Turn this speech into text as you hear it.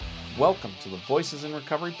Welcome to the Voices in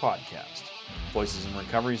Recovery podcast. Voices in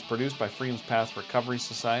Recovery is produced by Freedom's Path Recovery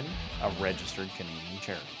Society, a registered Canadian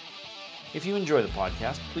charity. If you enjoy the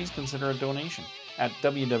podcast, please consider a donation at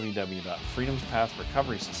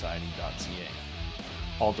www.freedomspathrecoverysociety.ca.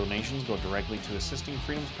 All donations go directly to assisting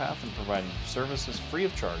Freedom's Path in providing services free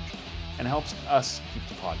of charge and helps us keep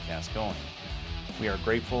the podcast going. We are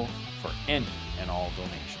grateful for any and all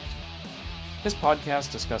donations. This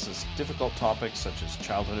podcast discusses difficult topics such as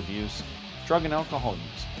childhood abuse, drug and alcohol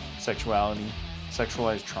use, sexuality,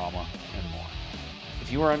 sexualized trauma, and more.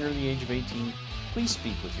 If you are under the age of 18, please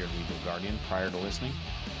speak with your legal guardian prior to listening.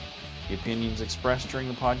 The opinions expressed during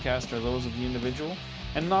the podcast are those of the individual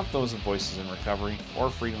and not those of Voices in Recovery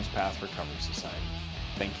or Freedom's Path Recovery Society.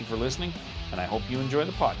 Thank you for listening, and I hope you enjoy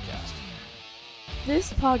the podcast.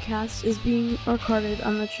 This podcast is being recorded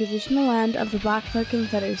on the traditional land of the Blackfoot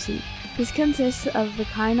Confederacy. This consists of the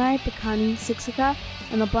Kainai, Piikani, Siksika,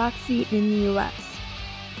 and the Blackfeet in the U.S.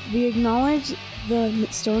 We acknowledge the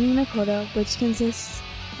Stoney Nakoda, which consists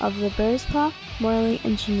of the Bearspaw, Morley,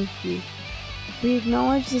 and Chiniki. We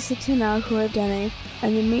acknowledge the Tsuut'ina, who are Dene,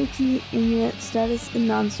 and the Métis, Inuit, status, and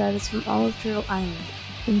non-status from all of Turtle Island,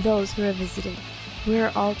 and those who are visiting. We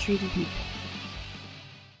are all treaty people.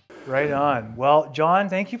 Right on. Well, John,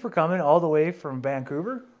 thank you for coming all the way from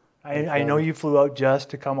Vancouver. I know you flew out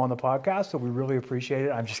just to come on the podcast, so we really appreciate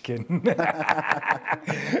it. I'm just kidding. But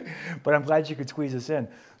I'm glad you could squeeze us in.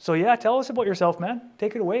 So yeah, tell us about yourself, man.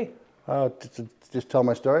 Take it away. Just tell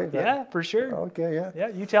my story? Yeah, for sure. Okay, yeah. Yeah,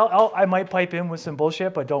 you tell. I might pipe in with some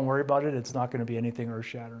bullshit, but don't worry about it. It's not going to be anything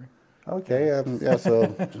earth-shattering. Okay,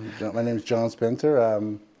 so my name is John Spencer.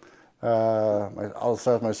 I'll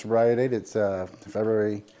start with my sobriety date. It's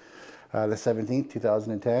February the 17th,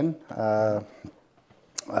 2010.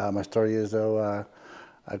 My story is, though,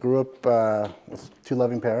 I grew up with two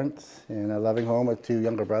loving parents in a loving home with two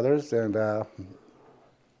younger brothers, and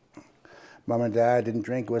mom and dad didn't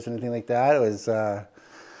drink. It wasn't anything like that. It was, ever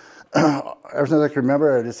since I can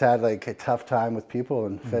remember, I just had like a tough time with people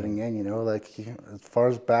and fitting in, you know, like as far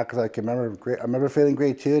as back as I can remember. I remember failing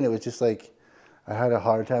grade 2, and it was just like, I had a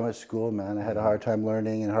hard time at school, man. I had a hard time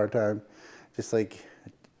learning and a hard time just like,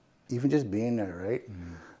 even just being there, right?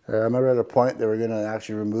 I remember at a point they were going to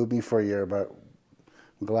actually remove me for a year, but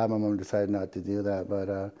I'm glad my mom decided not to do that. But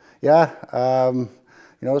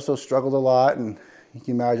so struggled a lot, and you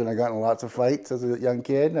can imagine I got in lots of fights as a young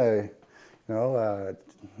kid. I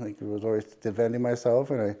was always defending myself,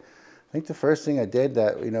 and I think the first thing I did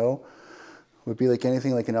that, would be like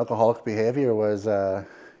anything like an alcoholic behavior was,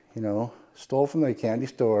 stole from the candy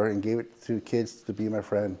store and gave it to kids to be my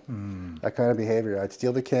friend. That kind of behavior. I'd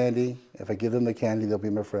steal the candy. If I give them the candy, they'll be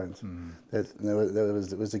my friends.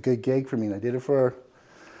 It was a good gig for me, and I did it for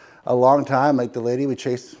a long time. Like the lady would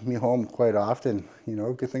chase me home quite often.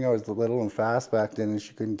 Good thing I was little and fast back then, and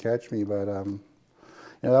she couldn't catch me. But that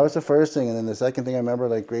was the first thing, and then the second thing I remember,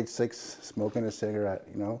 like grade 6, smoking a cigarette.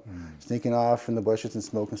 Sneaking off in the bushes and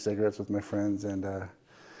smoking cigarettes with my friends, and.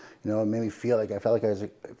 It made me feel like I felt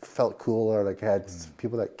cool, or like I had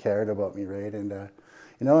people that cared about me, right? And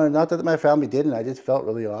not that my family didn't. I just felt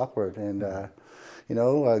really awkward. And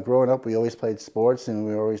growing up, we always played sports and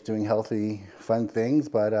we were always doing healthy, fun things.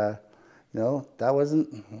 But that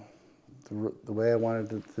wasn't the way I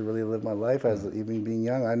wanted to really live my life as even being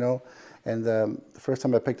young. I know. And the first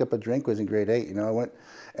time I picked up a drink was in grade 8. I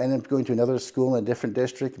ended up going to another school in a different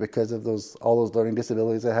district because of all those learning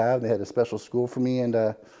disabilities I have. They had a special school for me,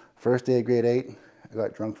 and first day of grade 8, I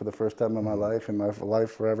got drunk for the first time in my life, and my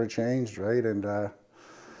life forever changed, right? And I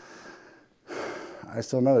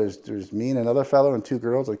still remember there's me and another fellow and two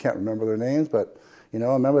girls. I can't remember their names, but I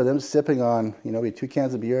remember them sipping on. We had 2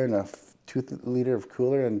 cans of beer and a 2-liter of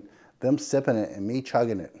cooler, and them sipping it and me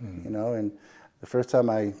chugging it. And the first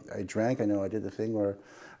time I drank, I did the thing where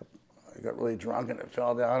I got really drunk and it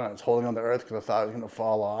fell down. And I was holding on the earth because I thought it was going to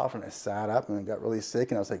fall off, and I sat up and I got really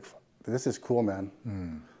sick, and I was like, "This is cool, man.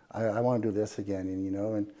 I want to do this again."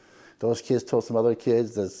 And those kids told some other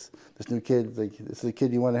kids, this new kid, like, this is a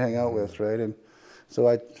kid you want to hang out with, right? And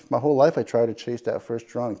so my whole life I tried to chase that first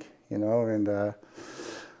drunk, and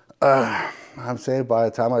I'm saying by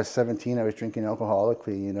the time I was 17, I was drinking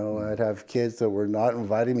alcoholically. I'd have kids that were not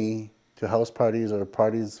inviting me to house parties or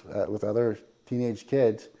parties with other teenage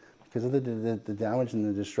kids because of the damage and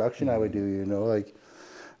the destruction I would do. Like, I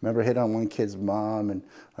remember hitting on one kid's mom and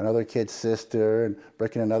another kid's sister and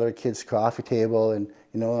breaking another kid's coffee table, and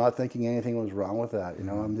not thinking anything was wrong with that.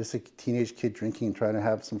 I'm just a teenage kid drinking and trying to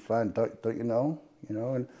have some fun. Don't you know?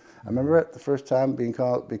 And I remember at the first time being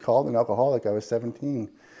called an alcoholic, I was 17,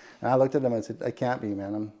 and I looked at him and said, "I can't be,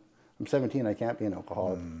 man. I'm 17. I can't be an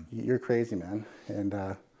alcoholic. You're crazy, man." And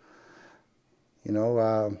you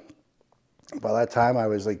know, by that time I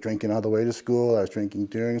was like drinking all the way to school. I was drinking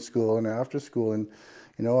during school and after school. And,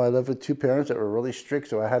 you know, I lived with two parents that were really strict,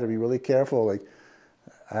 so I had to be really careful. Like,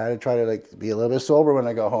 I had to try to like be a little bit sober when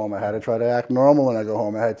I got home. I had to try to act normal when I go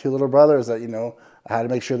home. I had two little brothers that, you know, I had to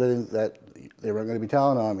make sure that they weren't going to be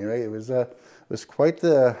telling on me, right? It was quite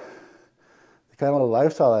the kind of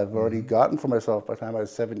lifestyle I've already gotten for myself by the time I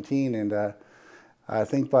was 17. And I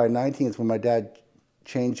think by 19 is when my dad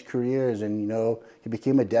changed careers, and, you know, he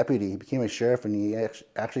became a deputy, he became a sheriff, and he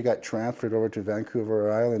actually got transferred over to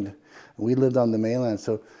Vancouver Island. And we lived on the mainland,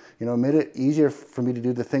 so, you know, it made it easier for me to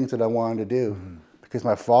do the things that I wanted to do, because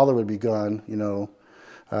my father would be gone, you know,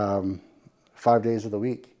 5 days of the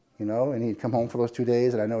week, you know, and he'd come home for those 2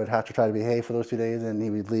 days, and I know I'd have to try to behave for those 2 days, and he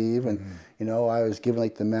would leave, and, you know, I was given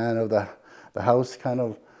like the man of the house kind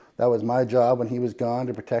of. That was my job when he was gone,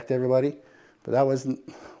 to protect everybody, but that wasn't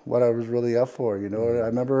what I was really up for, you know. I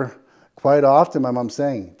remember quite often my mom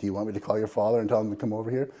saying, "Do you want me to call your father and tell him to come over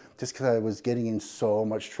here?" Just because I was getting in so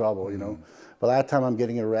much trouble, you know. By that time I'm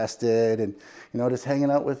getting arrested, and, you know, just hanging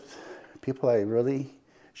out with people I really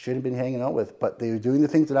shouldn't have been hanging out with, but they were doing the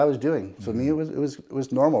things that I was doing. So me, it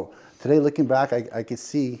was normal. Today, looking back, I could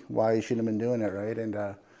see why you shouldn't have been doing it, right? And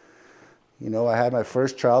you know, I had my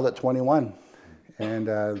first child at 21, and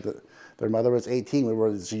their mother was 18. We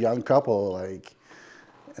were this young couple. Like,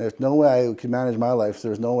 there's no way I could manage my life.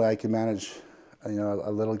 There's no way I could manage, you know,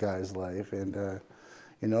 a little guy's life. And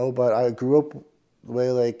you know, but I grew up the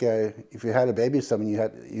way, like, if you had a baby with someone,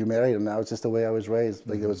 you married them. That was just the way I was raised.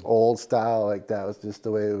 Like, it was old style. Like, that was just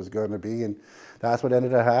the way it was going to be, and that's what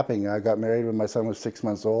ended up happening. I got married when my son was 6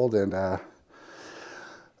 months old, and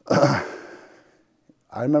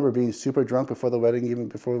I remember being super drunk before the wedding, even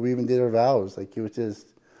before we even did our vows. Like, it was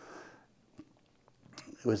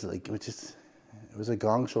a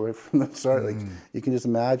gong show right from the start. Like, you can just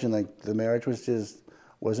imagine, like, the marriage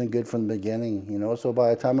wasn't good from the beginning, you know. So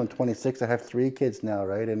by the time I'm 26, I have 3 kids now,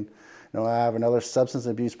 right? And, you know, I have another substance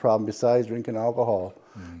abuse problem besides drinking alcohol.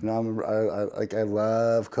 You know, I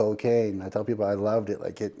love cocaine. I tell people I loved it.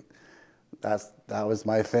 Like, that was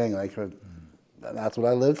my thing. Like, that's what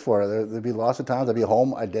I lived for. There'd be lots of times I'd be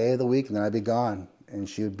home a day of the week, and then I'd be gone. And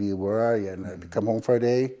she would be, "Where are you?" And I'd come home for a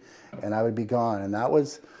day, and I would be gone. And our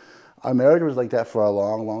marriage was like that for a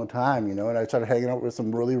long, long time, you know. And I started hanging out with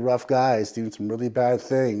some really rough guys, doing some really bad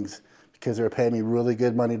things, because they were paying me really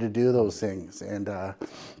good money to do those things. And,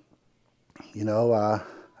 you know, I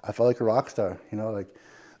felt like a rock star, you know, like,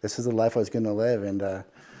 this is the life I was going to live. And,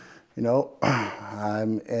 you know,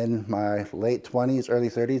 I'm in my late 20s, early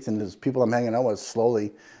 30s, and there's people I'm hanging out with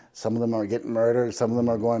slowly. Some of them are getting murdered, some of them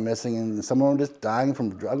are going missing, and some of them are just dying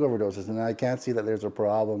from drug overdoses. And I can't see that there's a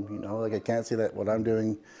problem, you know. Like, I can't see that what I'm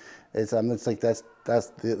doing is, it's like,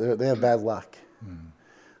 they have bad luck.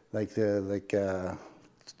 Like, too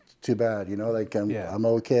bad, you know. Like, I'm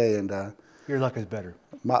okay, and Your luck is better.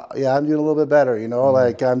 I'm doing a little bit better, you know.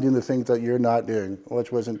 Like, I'm doing the things that you're not doing,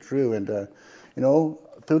 which wasn't true. And you know,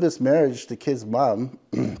 through this marriage, the kid's mom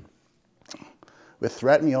would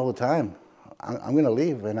threaten me all the time. I'm going to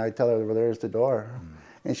leave, and I tell her, "Well, there's the door,"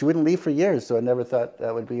 and she wouldn't leave for years. So I never thought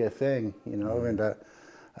that would be a thing, you know. And I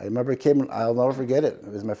remember I'll never forget it.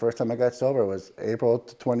 It was my first time I got sober. It was April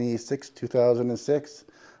 26, 2006.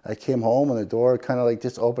 I came home, and the door kind of like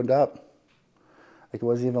just opened up. Like, it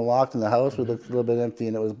wasn't even locked, and the house was a little bit empty,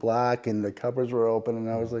 and it was black, and the cupboards were open, and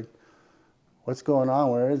I was like, "What's going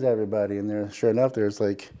on? Where is everybody?" And sure enough, there's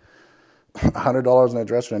like $100 in the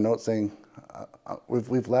dresser and a note saying,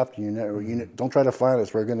 we've left. You don't try to find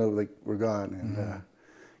us. We're gone. And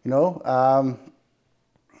you know, I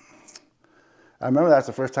remember that's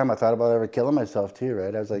the first time I thought about ever killing myself too.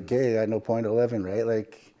 Right? I was like, "Hey, I had no point of living." Right?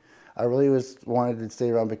 Like, I really wanted to stay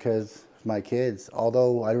around because of my kids.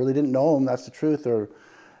 Although I really didn't know them. That's the truth. Or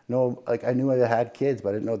no, like, I knew I had kids, but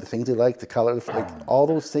I didn't know the things they liked, the color, like all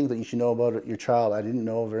those things that you should know about your child. I didn't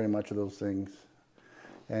know very much of those things.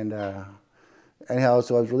 And anyhow,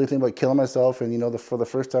 so I was really thinking about killing myself. And, you know, for the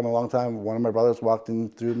first time in a long time, one of my brothers walked in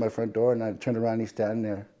through my front door, and I turned around, and he's standing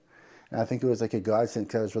there. And I think it was like a godsend,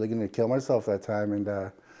 because I was really going to kill myself that time. And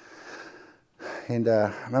I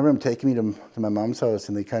remember him taking me to my mom's house,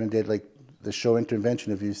 and they kind of did like the show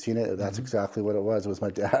intervention. If you've seen it, that's exactly what it was. It was my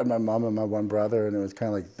dad, my mom, and my one brother, and it was kind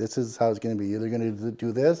of like, this is how it's going to be. You're either going to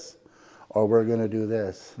do this, or we're going to do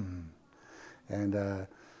this. And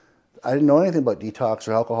I didn't know anything about detox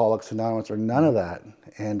or Alcoholics Anonymous or none of that.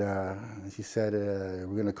 And she said, "We're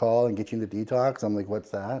going to call and get you into detox." I'm like, "What's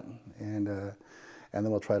that?" And then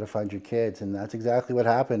we'll try to find your kids. And that's exactly what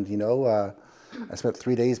happened. You know, I spent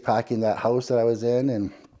 3 days packing that house that I was in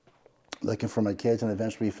and looking for my kids, and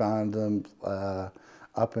eventually found them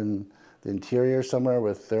up in the interior somewhere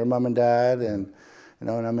with their mom and dad, and and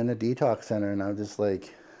I'm in a detox center, and I'm just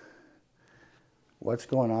like, what's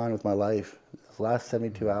going on with my life? The last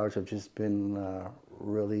 72 hours have just been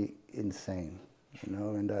really insane,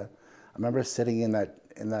 And I remember sitting in that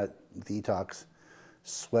detox,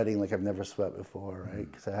 sweating like I've never sweat before,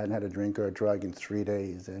 right? Because I hadn't had a drink or a drug in 3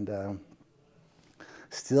 days, and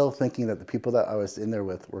still thinking that the people that I was in there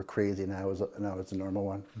with were crazy, and I was the normal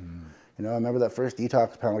one. I remember that first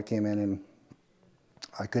detox panel came in, and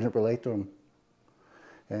I couldn't relate to them,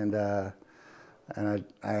 and I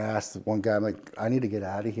asked one guy, I'm like, I need to get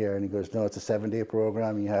out of here, and he goes, no, it's a 7-day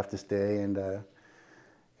program, and you have to stay, and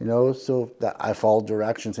so that I followed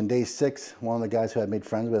directions. And day 6, one of the guys who I made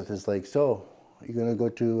friends with is like, so, are you gonna go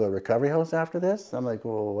to a recovery house after this? I'm like,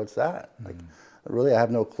 well, what's that? Like, really, I have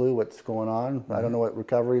no clue what's going on. I don't know what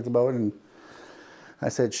recovery is about. And I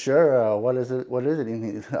said, sure, what is it?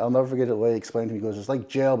 And I'll never forget the way he explained to me. He goes, it's like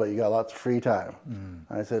jail, but you got lots of free time.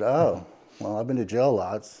 I said, oh, well, I've been to jail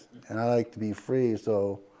lots, and I like to be free,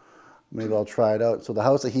 so maybe I'll try it out. So the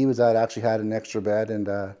house that he was at actually had an extra bed, and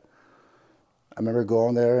I remember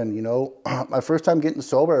going there, and my first time getting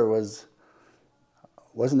sober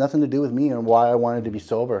wasn't nothing to do with me and why I wanted to be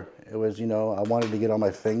sober. It was, I wanted to get all my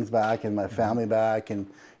things back and my family back, and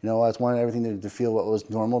I just wanted everything to feel what was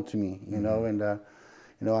normal to me, and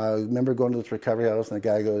I remember going to this recovery house, and the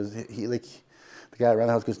guy goes, the guy around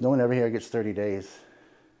the house goes, no one ever here gets 30 days.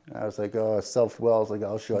 And I was like, oh, self-will. I was like,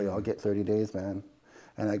 I'll show you, I'll get 30 days, man.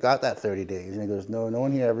 And I got that 30 days, and he goes, no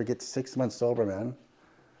one here ever gets 6 months sober, man.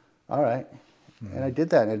 All right. And I did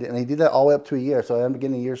that, and I did that all the way up to a year. So I ended up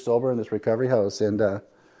getting a year sober in this recovery house, and I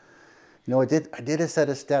did a set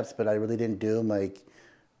of steps, but I really didn't do them like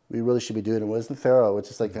we really should be doing. It wasn't thorough. It's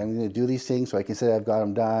just like, I'm going to do these things so I can say I've got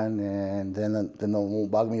them done, and then they won't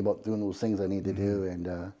bug me about doing those things I need to do. And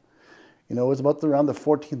it was about around the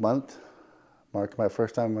 14th month mark, my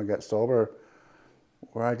first time I got sober,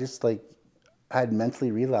 where I just like had mentally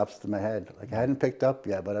relapsed in my head. Like I hadn't picked up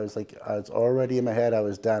yet, but I was already in my head. I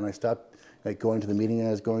was done. I stopped going to the meeting I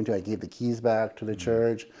was going to. I gave the keys back to the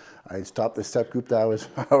church. I stopped the step group that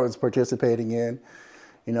I was participating in,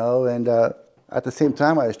 and at the same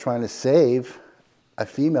time I was trying to save a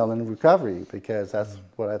female in recovery, because that's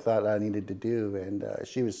what I thought I needed to do. And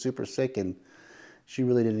she was super sick, and she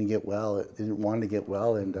really didn't want to get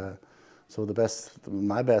well, and so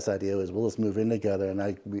my best idea was, we'll just move in together, and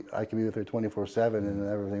I can be with her 24/7, and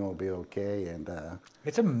everything will be okay. And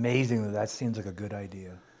it's amazing that seems like a good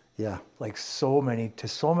idea. Yeah. Like so many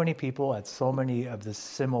people at so many of the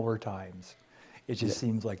similar times, it just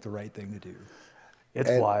seems like the right thing to do.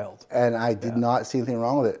 It's wild. And I did not see anything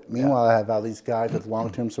wrong with it. Meanwhile, I have all these guys with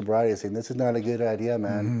long-term sobriety saying, this is not a good idea,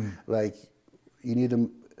 man. Like,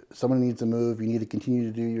 someone needs to move. You need to continue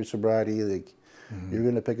to do your sobriety. Like, you're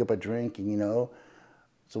going to pick up a drink, and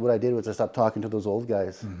So what I did was I stopped talking to those old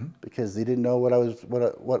guys, because they didn't know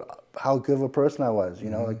how good of a person I was.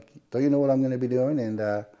 Like, don't you know what I'm going to be doing? And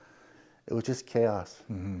it was just chaos.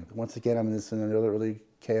 Once again, I'm in another really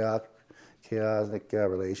chaotic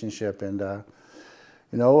relationship. And I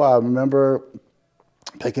remember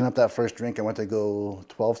picking up that first drink. I went to go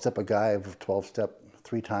 12-step a guy, 12-step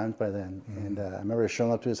 3 times by then. And I remember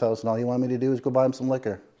showing up to his house, and all he wanted me to do was go buy him some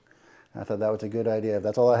liquor. I thought that was a good idea. If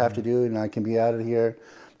that's all I have to do and I can be out of here,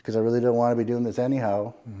 because I really don't want to be doing this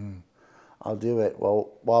anyhow, I'll do it. Well,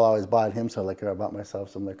 while I was buying him some liquor, I bought myself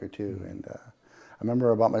some liquor too. And I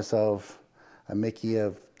remember I bought myself a Mickey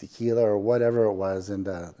of tequila or whatever it was. And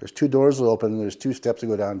there's 2 doors to open, and there's 2 steps to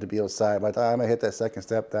go down to be outside. By the time I hit that second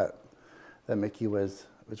step, that Mickey was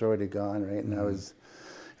already gone, right? And I was,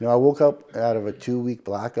 I woke up out of a 2-week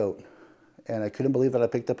blackout. And I couldn't believe that I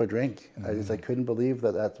picked up a drink. I couldn't believe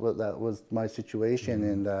that that was my situation.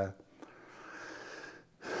 And I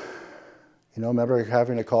remember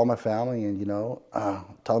having to call my family and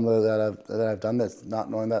tell them that I've done this, not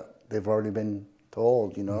knowing that they've already been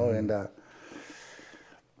told. And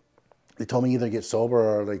they told me either get sober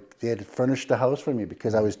or like they had furnished the house for me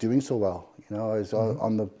because I was doing so well. I was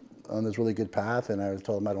on this really good path, and I was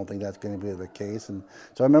told them I don't think that's going to be the case. And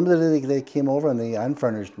so I remember that they came over and they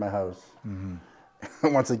unfurnished my house.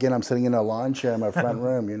 Once again, I'm sitting in a lawn chair in my front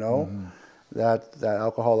room, that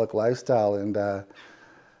alcoholic lifestyle. And,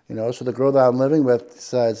 so the girl that I'm living with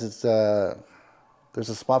says there's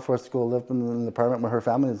a spot for us to go live in an apartment where her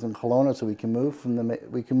family is in Kelowna, so we can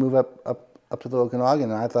move up to the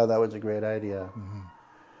Okanagan. And I thought that was a great idea.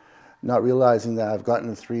 Not realizing that I've gotten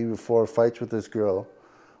in 3 or 4 fights with this girl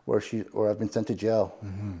or I've been sent to jail.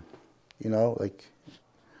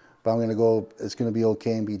 But I'm going to go, it's going to be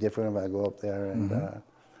okay and be different if I go up there. And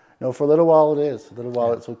know, for a little while it is. A little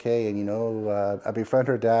while it's okay. And, you know, I befriend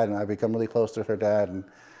her dad, and I become really close to her dad. And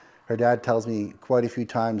her dad tells me quite a few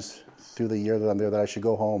times through the year that I'm there that I should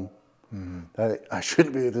go home. That I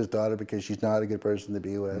shouldn't be with his daughter because she's not a good person to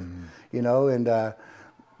be with, you know. And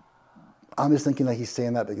I'm just thinking that he's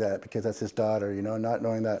saying that because that's his daughter, you know, not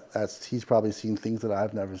knowing that he's probably seen things that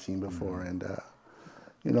I've never seen before. And,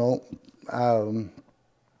 you know,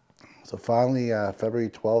 so finally, February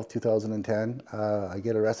 12th, 2010, I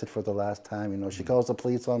get arrested for the last time. You know, she calls the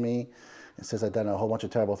police on me and says I've done a whole bunch of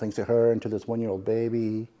terrible things to her and to this 1-year-old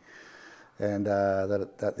baby, and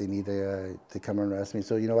that they need to come and arrest me.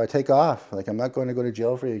 So, you know, I take off. Like, I'm not going to go to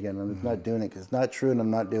jail for you again. I'm just not doing it because it's not true, and I'm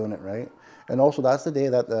not doing it, right? And also, that's the day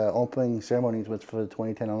that the opening ceremonies was for the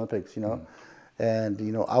 2010 Olympics, you know? And,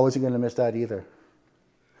 you know, I wasn't going to miss that either.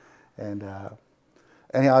 And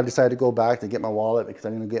anyhow, I decided to go back to get my wallet because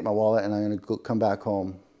I'm going to get my wallet and I'm going to come back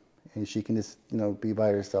home. And she can just, you know, be by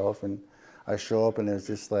herself. And I show up and there's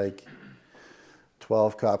just like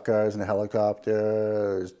 12 cop cars and a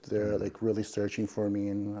helicopter. They're like really searching for me.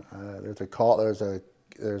 And there's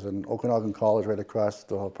an Okanagan College right across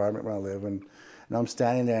the apartment where I live. And I'm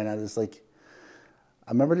standing there and I just like,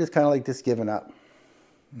 I remember just kind of like just giving up.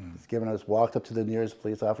 I just walked up to the nearest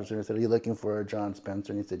police officer and said, "Are you looking for John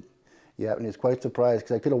Spencer?" And he said, "Yeah." And he was quite surprised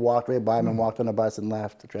because I could have walked right by him and walked on a bus and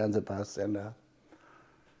left, the transit bus. And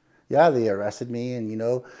yeah, they arrested me and, you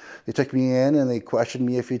know, they took me in and they questioned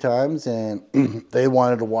me a few times and they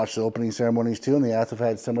wanted to watch the opening ceremonies too. And they asked if I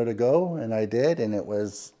had somewhere to go, and I did. And it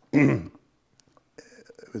was, it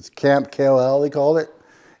was Camp KOL, they called it.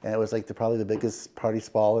 And it was like probably the biggest party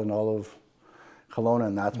spot in all of Kelowna,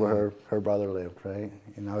 and that's where her brother lived, right?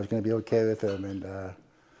 And I was going to be okay with him, and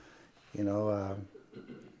you know,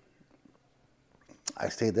 I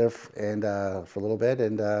stayed there for a little bit,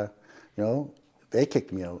 and you know, they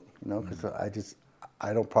kicked me out, you know, because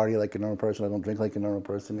I don't party like a normal person, I don't drink like a normal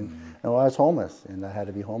person, and you know, I was homeless, and I had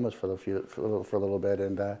to be homeless for a little bit,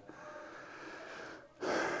 and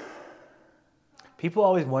People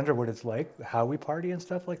always wonder what it's like, how we party and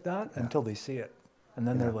stuff like that, until they see it, and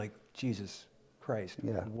then they're like, Jesus Christ,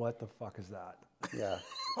 what the fuck is that? Yeah.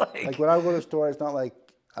 like when I go to the store, it's not like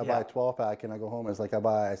I buy a 12-pack and I go home. It's like I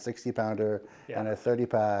buy a 60-pounder and a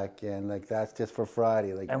 30-pack, and like that's just for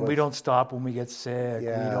Friday. Like, and we don't stop when we get sick.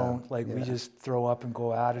 Yeah, we don't we just throw up and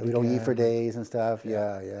go at it. We don't eat for days and stuff.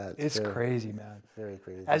 Yeah. It's crazy, man. Very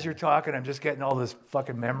crazy. As you're talking, I'm just getting all this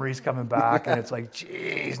fucking memories coming back, and it's like,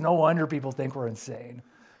 geez, no wonder people think we're insane.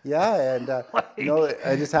 Yeah, and you know,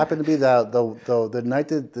 it just happened to be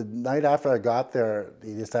the night after I got there.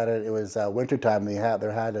 They decided it was wintertime. They had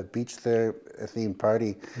a beach themed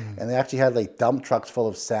party, and they actually had like dump trucks full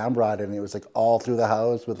of sand brought in. And it was like all through the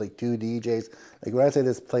house with like 2 DJs. Like when I say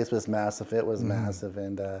this place was massive, it was massive,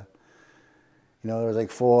 and you know, there was like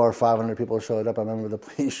 400 or 500 people showed up. I remember the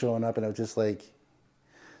police showing up, and it was just like.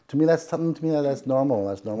 To me, that's something. To me, that's normal.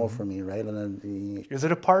 That's normal for me, right? And then is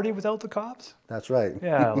it a party without the cops? That's right.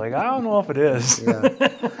 Yeah, like I don't know if it is. Yeah.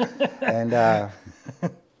 And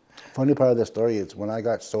funny part of the story is when I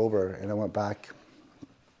got sober and I went back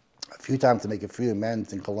a few times to make a few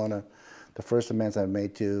amends in Kelowna. The first amends I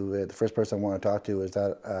made to the first person I want to talk to is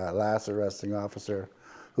that last arresting officer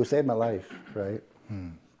who saved my life, right?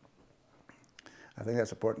 I think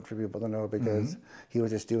that's important for people to know because he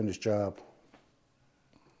was just doing his job.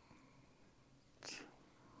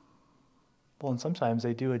 Well, and sometimes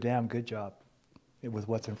they do a damn good job with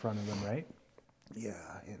what's in front of them, right? Yeah,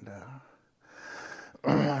 and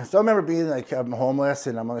so I remember being like, I'm homeless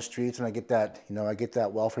and I'm on the streets and I get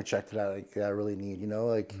that welfare check that I really need, you know,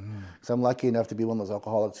 like, because I'm lucky enough to be one of those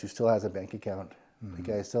alcoholics who still has a bank account. Like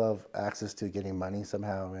I still have access to getting money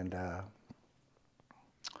somehow, and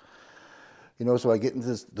you know, so I get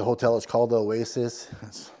into the hotel. It's called the Oasis.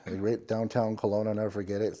 It's like right downtown Kelowna. I'll never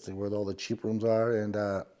forget it. It's where all the cheap rooms are, and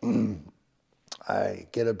I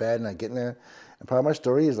get a bed and I get in there. And part of my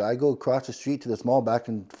story is I go across the street to the mall back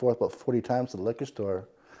and forth about 40 times to the liquor store.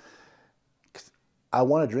 'Cause I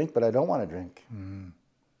want to drink, but I don't want to drink.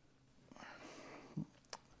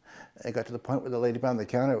 I got to the point where the lady behind the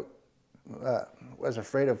counter was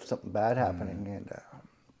afraid of something bad happening. And I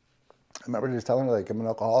remember just telling her, like, I'm an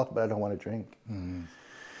alcoholic, but I don't want to drink.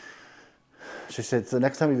 She said, so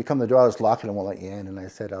next time you come to the door, I'll just lock it and won't let you in. And I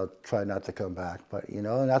said, I'll try not to come back. But, you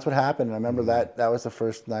know, and that's what happened. And I remember that was the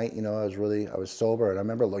first night, you know, I was sober. And I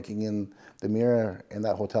remember looking in the mirror in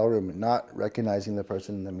that hotel room and not recognizing the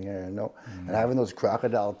person in the mirror, you know, and having those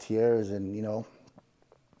crocodile tears. And, you know,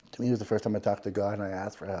 to me, it was the first time I talked to God and I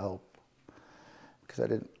asked for help. Because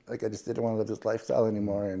I just didn't want to live this lifestyle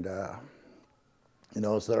anymore. And, you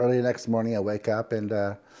know, so early the next morning I wake up and,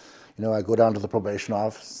 you know, I go down to the probation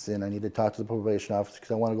office and I need to talk to the probation office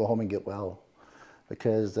because I want to go home and get well.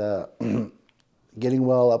 Because getting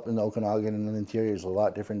well up in the Okanagan and the interior is a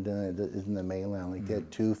lot different than it is in the mainland. Like, they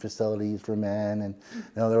had 2 facilities for men, and you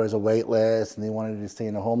know, there was a wait list, and they wanted you to stay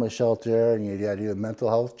in a homeless shelter, and you had to do a mental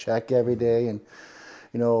health check every day. And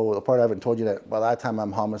you know, the part I haven't told you that by that time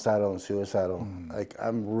I'm homicidal and suicidal. Like,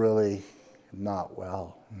 I'm really not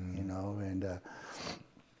well, you know,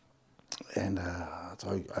 and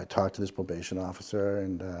so I talked to this probation officer,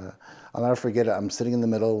 and I'll never forget it. I'm sitting in the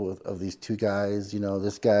middle of these 2 guys. You know,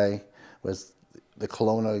 this guy was the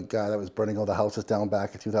Kelowna guy that was burning all the houses down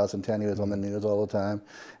back in 2010. He was on the news all the time.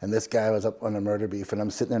 And this guy was up on a murder beef, and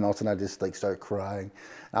I'm sitting there, and all of a sudden I just like start crying.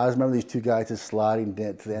 And I just remember these 2 guys just sliding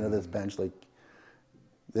to the end of this bench like,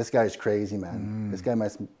 this guy's crazy, man. This guy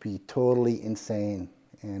must be totally insane.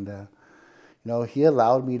 And you know, he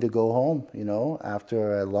allowed me to go home, you know,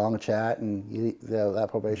 after a long chat, and that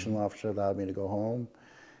probation officer allowed me to go home.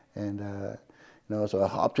 And you know, so I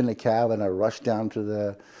hopped in a cab and I rushed down to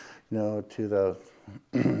the, you know, to the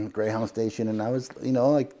Greyhound station, and I was, you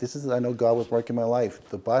know, like, I know God was working my life.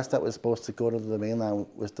 The bus that was supposed to go to the mainland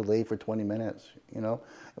was delayed for 20 minutes, you know.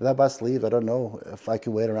 If that bus leaves, I don't know if I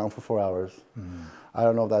can wait around for 4 hours. I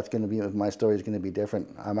don't know if that's going to be, if my story is going to be different.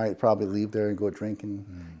 I might probably leave there and go drink and,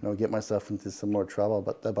 you know, get myself into some more trouble,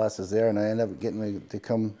 but the bus is there, and I end up getting to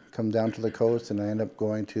come down to the coast, and I end up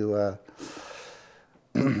going to a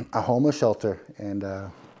homeless shelter. And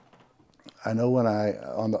I know when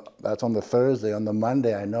that's on the Thursday. On the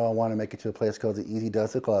Monday, I know I want to make it to a place called the Easy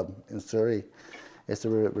Does It Club in Surrey. It's a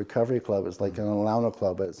recovery club. It's like an Alana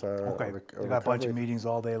club. It's our You got a bunch of meetings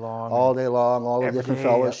all day long. All day long, all the Every different day,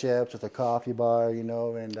 fellowships. It's a coffee bar, you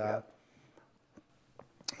know. And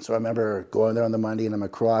so I remember going there on the Monday, and I'm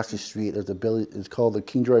across the street. There's it's called the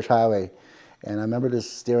King George Highway, and I remember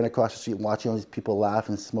just staring across the street and watching all these people laugh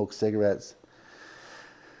and smoke cigarettes,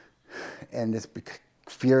 and this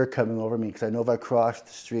fear coming over me, because I know if I cross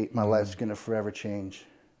the street, my life's going to forever change.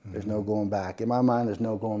 There's no going back. In my mind, there's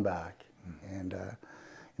no going back. And, you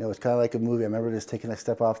know, it's kind of like a movie. I remember just taking a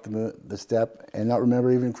step off the step and not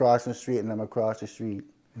remember even crossing the street, and I'm across the street.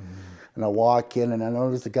 And I walk in, and I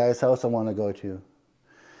notice the guy's house I want to go to,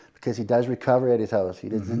 because he does recovery at his house. He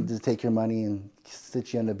doesn't just take your money and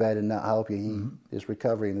sit you on the bed and not help you. There's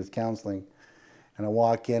recovery and there's counseling. And I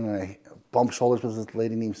walk in, and I bump shoulders with this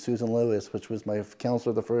lady named Susan Lewis, which was my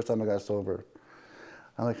counselor the first time I got sober.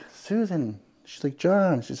 I'm like, Susan. She's like,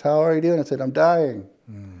 John. She says, how are you doing? I said, I'm dying.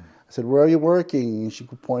 I said, where are you working? And she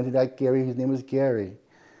pointed at Gary. His name was Gary.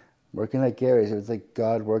 Working at Gary's. It was like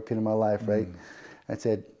God working in my life, right? I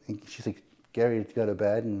said, and she's like, Gary's got a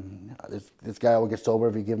bed, and this guy will get sober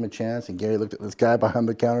if you give him a chance. And Gary looked at this guy behind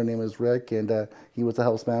the counter, name was Rick, and he was the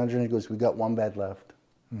house manager, and he goes, we got 1 bed left.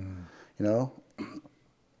 You know?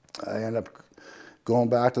 I end up going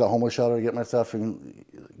back to the homeless shelter to get myself in,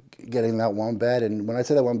 getting that 1 bed. And when I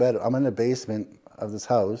say that 1 bed, I'm in the basement of this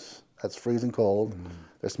house that's freezing cold.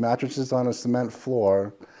 There's mattresses on a cement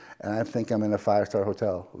floor, and I think I'm in a 5-star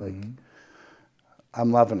hotel. Like,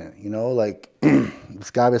 I'm loving it, you know? Like,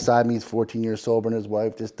 this guy beside me is 14 years sober, and his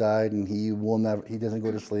wife just died, and he doesn't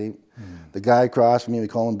go to sleep. The guy across from me, we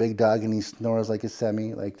call him Big Doug, and he snores like a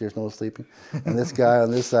semi, like there's no sleeping. And this guy on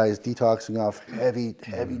this side is detoxing off heavy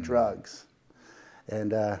drugs.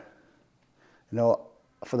 And, you know,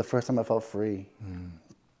 for the first time I felt free.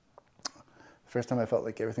 First time I felt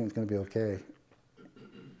like everything was going to be okay.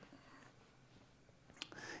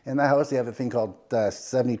 In that house, they have a thing called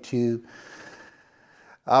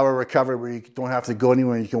 72-hour recovery, where you don't have to go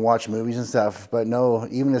anywhere, you can watch movies and stuff. But no,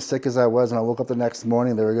 even as sick as I was, when I woke up the next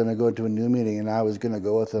morning, they were going to go to a new meeting, and I was going to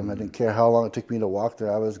go with them. I didn't care how long it took me to walk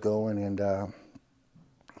there. I was going, and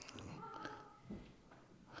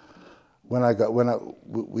when they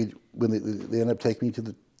ended up taking me to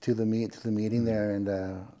the meeting there, and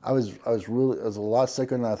I was a lot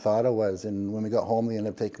sicker than I thought I was. And when we got home, they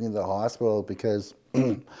ended up taking me to the hospital because,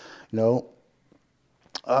 you know,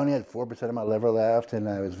 I only had 4% of my liver left, and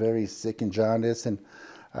I was very sick and jaundiced, and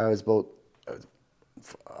I was about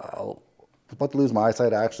to lose my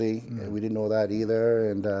eyesight, actually. And we didn't know that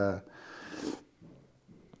either, and I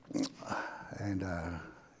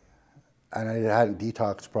hadn't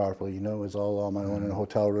detoxed properly, you know. It was all on my own in a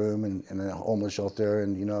hotel room and in a homeless shelter,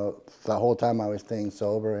 and, you know, the whole time I was staying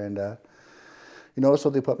sober, and, you know, so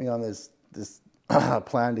they put me on this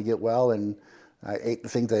plan to get well, and I ate the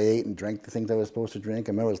things I ate and drank the things I was supposed to drink. I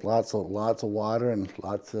remember it was lots of water and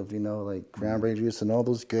lots of, you know, like cranberry juice and all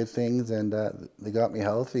those good things, and they got me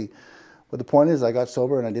healthy. But the point is, I got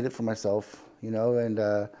sober and I did it for myself, you know, and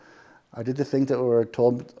I did the things that were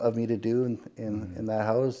told of me to do in that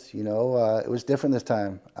house. You know, it was different this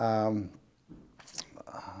time.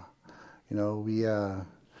 You know,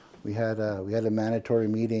 we had a mandatory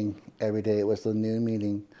meeting every day. It was the noon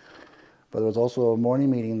meeting, but there was also a morning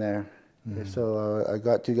meeting there. So I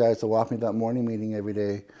got 2 guys to walk me to that morning meeting every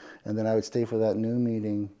day, and then I would stay for that noon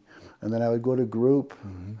meeting, and then I would go to group,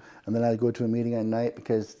 and then I'd go to a meeting at night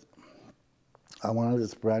because I wanted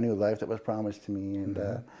this brand new life that was promised to me. And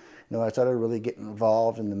you know, I started really getting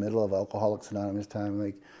involved in the middle of Alcoholics Anonymous time.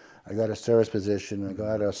 Like, I got a service position, I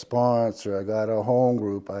got a sponsor, I got a home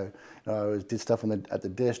group. I did stuff at the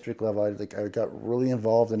district level. I got really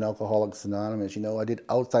involved in Alcoholics Anonymous. You know, I did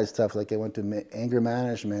outside stuff, like I went to anger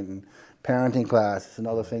management and parenting classes and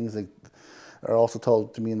other things that are also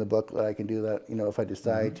told to me in the book that I can do that, you know, if I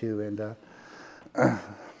decide to. And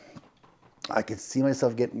I could see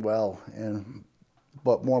myself getting well,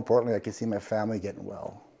 but more importantly, I could see my family getting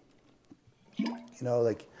well. You know,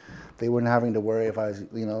 like, they weren't having to worry if I was,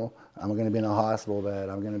 you know, I'm going to be in a hospital bed,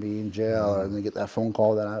 I'm going to be in jail, or I'm going to get that phone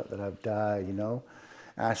call that I've died, you know.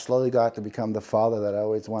 And I slowly got to become the father that I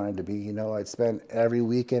always wanted to be. You know, I'd spend every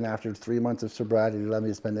weekend after 3 months of sobriety, they let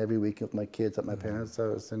me spend every weekend with my kids at my parents'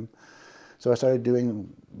 house. And so I started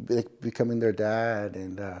becoming their dad,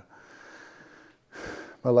 and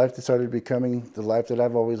my life started becoming the life that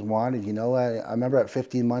I've always wanted. You know, I remember at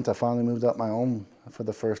 15 months, I finally moved out my own for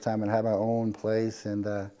the first time and had my own place. And,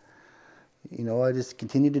 you know, I just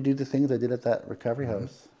continued to do the things I did at that recovery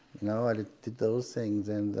house. You know, I did those things.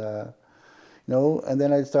 And, you know, and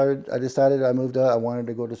then I decided I moved out. I wanted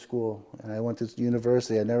to go to school, and I went to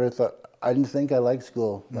university. I didn't think I liked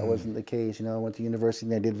school. That wasn't the case. You know, I went to university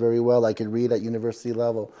and I did very well. I could read at university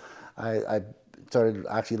level. I started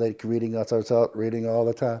actually reading. I started out reading all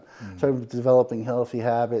the time. Started developing healthy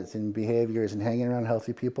habits and behaviors and hanging around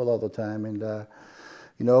healthy people all the time. And,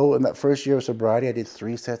 you know, in that first year of sobriety, I did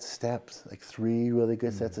 3 sets of steps, like 3 really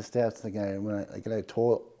good sets of steps. Like, I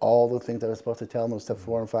told all the things I was supposed to tell them, those step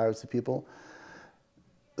 4 and 5 to people.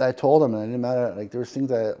 I told them, and it didn't matter. Like, there was things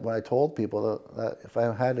that when I told people that if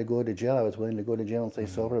I had to go to jail, I was willing to go to jail and stay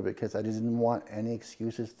sober, because I just didn't want any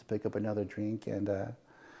excuses to pick up another drink. And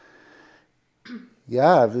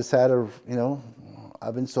yeah, I've just had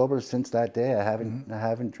I've been sober since that day. I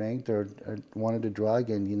haven't drank or wanted a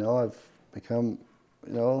drug, and you know, I've become,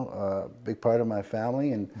 you know, a big part of my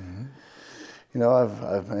family, and you know,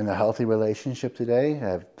 I'm in a healthy relationship today.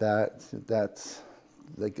 That's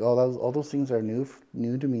like all those things are new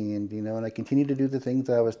to me, and you know, and I continue to do the things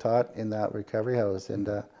that I was taught in that recovery house, and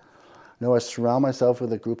you know, I surround myself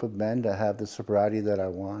with a group of men that have the sobriety that I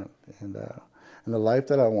want, and the life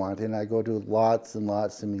that I want, and I go to lots and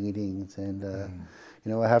lots of meetings, and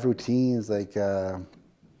you know, I have routines like I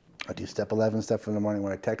do step 11 stuff in the morning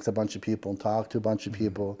when I text a bunch of people and talk to a bunch of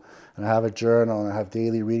people, and I have a journal, and I have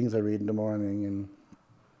daily readings I read in the morning, and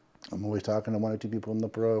I'm always talking to 1 or 2 people in the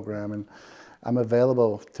program, and I'm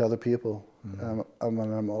available to other people.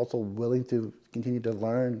 I'm also willing to continue to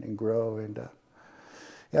learn and grow, and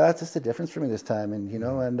yeah, that's just the difference for me this time. And you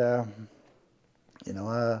know, and you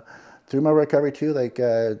know, through my recovery too, like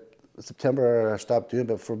September I stopped doing,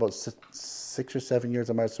 but for about 6 or 7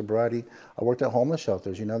 years of my sobriety, I worked at homeless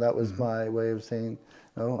shelters. You know, that was my way of saying,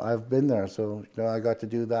 you know, I've been there, so you know, I got to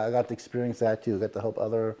do that. I got to experience that too. I got to help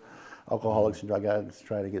other alcoholics and drug addicts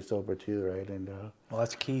try to get sober too, right? And well,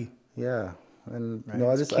 that's key. Yeah. And right. you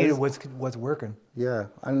know, it's key to what's working. Yeah,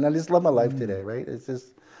 and I just love my life today, right? It's just,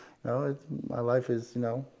 you know, my life is, you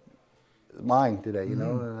know, mine today, you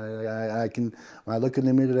know. And I can, when I look in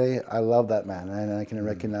the mirror today, I love that man, and I can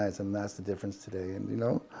recognize him. That's the difference today. And you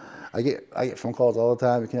know, I get phone calls all the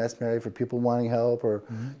time. You can ask Mary for people wanting help, or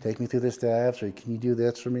take me through the steps, or can you do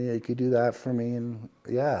this for me, or you could do that for me, and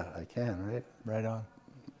yeah, I can, right? Right on.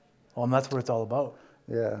 Well, and that's what it's all about.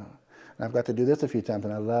 Yeah. And I've got to do this a few times,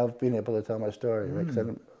 and I love being able to tell my story, right?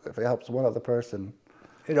 Because if it helps one other person,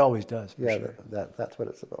 it always does. For yeah, sure. that's what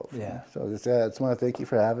it's about. Yeah. So I just want to thank you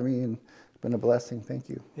for having me, and it's been a blessing. Thank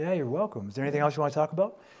you. Yeah, you're welcome. Is there anything else you want to talk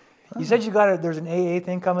about? You said there's an AA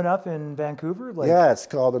thing coming up in Vancouver. Like, yeah, it's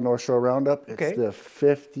called the North Shore Roundup. Okay. It's the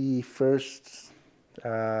 51st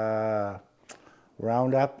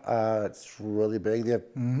roundup. It's really big. They have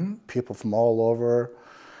people from all over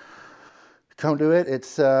come to it.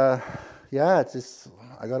 It's it's just,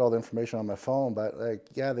 I got all the information on my phone, but like,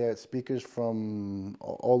 yeah, they had speakers from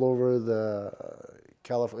all over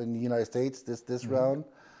in the United States this round.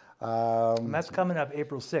 And that's coming up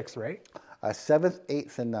April 6th, right? 7th,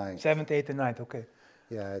 8th, and 9th. 7th, 8th, and 9th. Okay.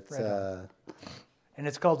 Yeah, it's Right And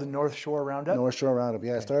it's called the North Shore Roundup? North Shore Roundup,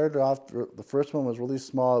 yeah. It started off, the first one was really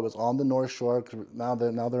small. It was on the North Shore, 'cause now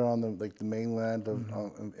they're on the mainland of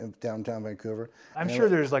in downtown Vancouver. I'm sure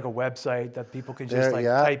there's like a website that people can just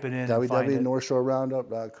type it in and find it.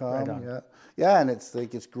 www.northshoreroundup.com. Right on. Yeah. Yeah, and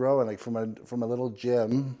it's growing, like from a little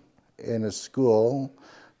gym in a school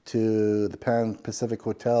to the Pan Pacific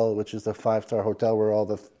Hotel, which is the 5-star hotel where all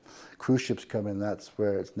the cruise ships come in. That's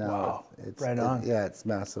where it's now. Wow. It's, right on. It's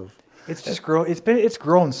massive. It's just it's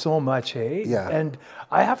grown so much, hey? Yeah. And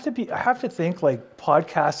I have to think like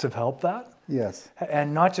podcasts have helped that. Yes.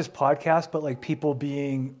 And not just podcasts, but like people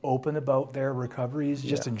being open about their recoveries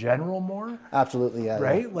just in general more. Absolutely, yeah.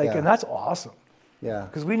 Right? Yeah, like, yeah. and that's awesome. Yeah.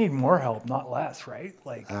 Because we need more help, not less, right?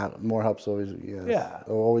 Like more help's always, yes. Yeah.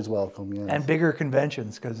 Always welcome, yes. And bigger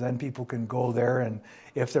conventions, because then people can go there, and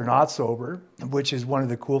if they're not sober, which is one of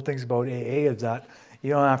the cool things about AA, is that you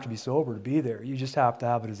don't have to be sober to be there. You just have to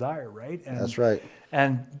have a desire, right? And, That's right.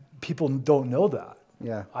 And people don't know that.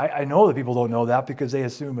 Yeah. I know that people don't know that because they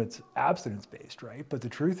assume it's abstinence-based, right? But the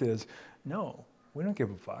truth is, no, we don't give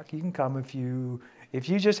a fuck. You can come if you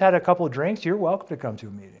just had a couple of drinks, you're welcome to come to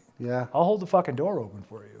a meeting. Yeah. I'll hold the fucking door open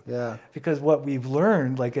for you. Yeah. Because what we've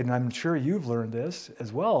learned, like, and I'm sure you've learned this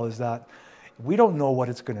as well, is that we don't know what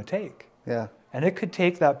it's going to take. Yeah. And it could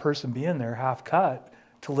take that person being there half cut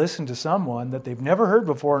to listen to someone that they've never heard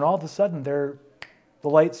before, and all of a sudden the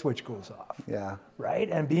light switch goes off. Yeah. Right?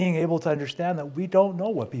 And being able to understand that we don't know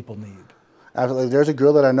what people need. Absolutely. There's a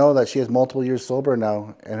girl that I know that she has multiple years sober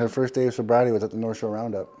now, and her first day of sobriety was at the North Shore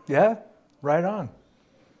Roundup. Yeah, right on.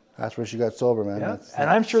 That's where she got sober, man. Yeah. And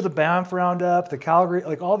I'm sure the Banff Roundup, the Calgary,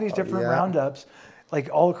 like all these different roundups,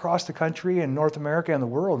 like all across the country and North America and the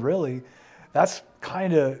world, really, that's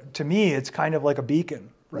kind of, to me, it's kind of like a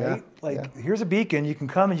beacon, right? Here's a beacon. You can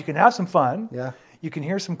come and you can have some fun. Yeah. You can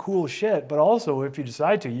hear some cool shit, but also if you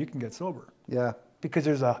decide to, you can get sober. Yeah. Because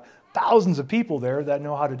there's thousands of people there that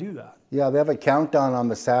know how to do that. Yeah, they have a countdown on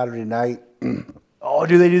the Saturday night. Oh,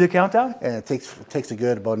 do they do the countdown? And it takes a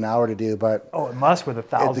good about an hour to do, but it must with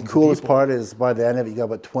 1,000. The coolest part is by the end of it, you got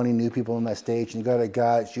about 20 new people on that stage, and you got a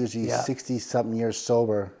guy that's usually 60-something years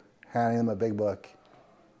sober, handing them a big book.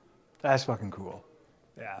 That's fucking cool.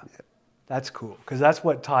 Yeah. That's cool, because that's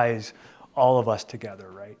what ties all of us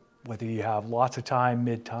together, right? Whether you have lots of time,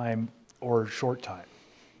 mid-time, or short time.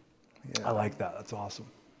 Yeah. I like that. That's awesome.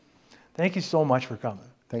 Thank you so much for coming.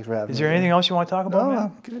 Thanks for having me. Is there anything else you want to talk about, man?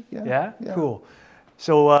 No, good. Yeah. Yeah? Cool.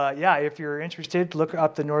 So, if you're interested, look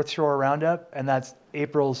up the North Shore Roundup, and that's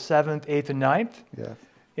April 7th, 8th, and 9th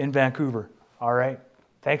in Vancouver. All right.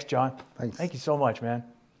 Thanks, John. Thanks. Thank you so much, man.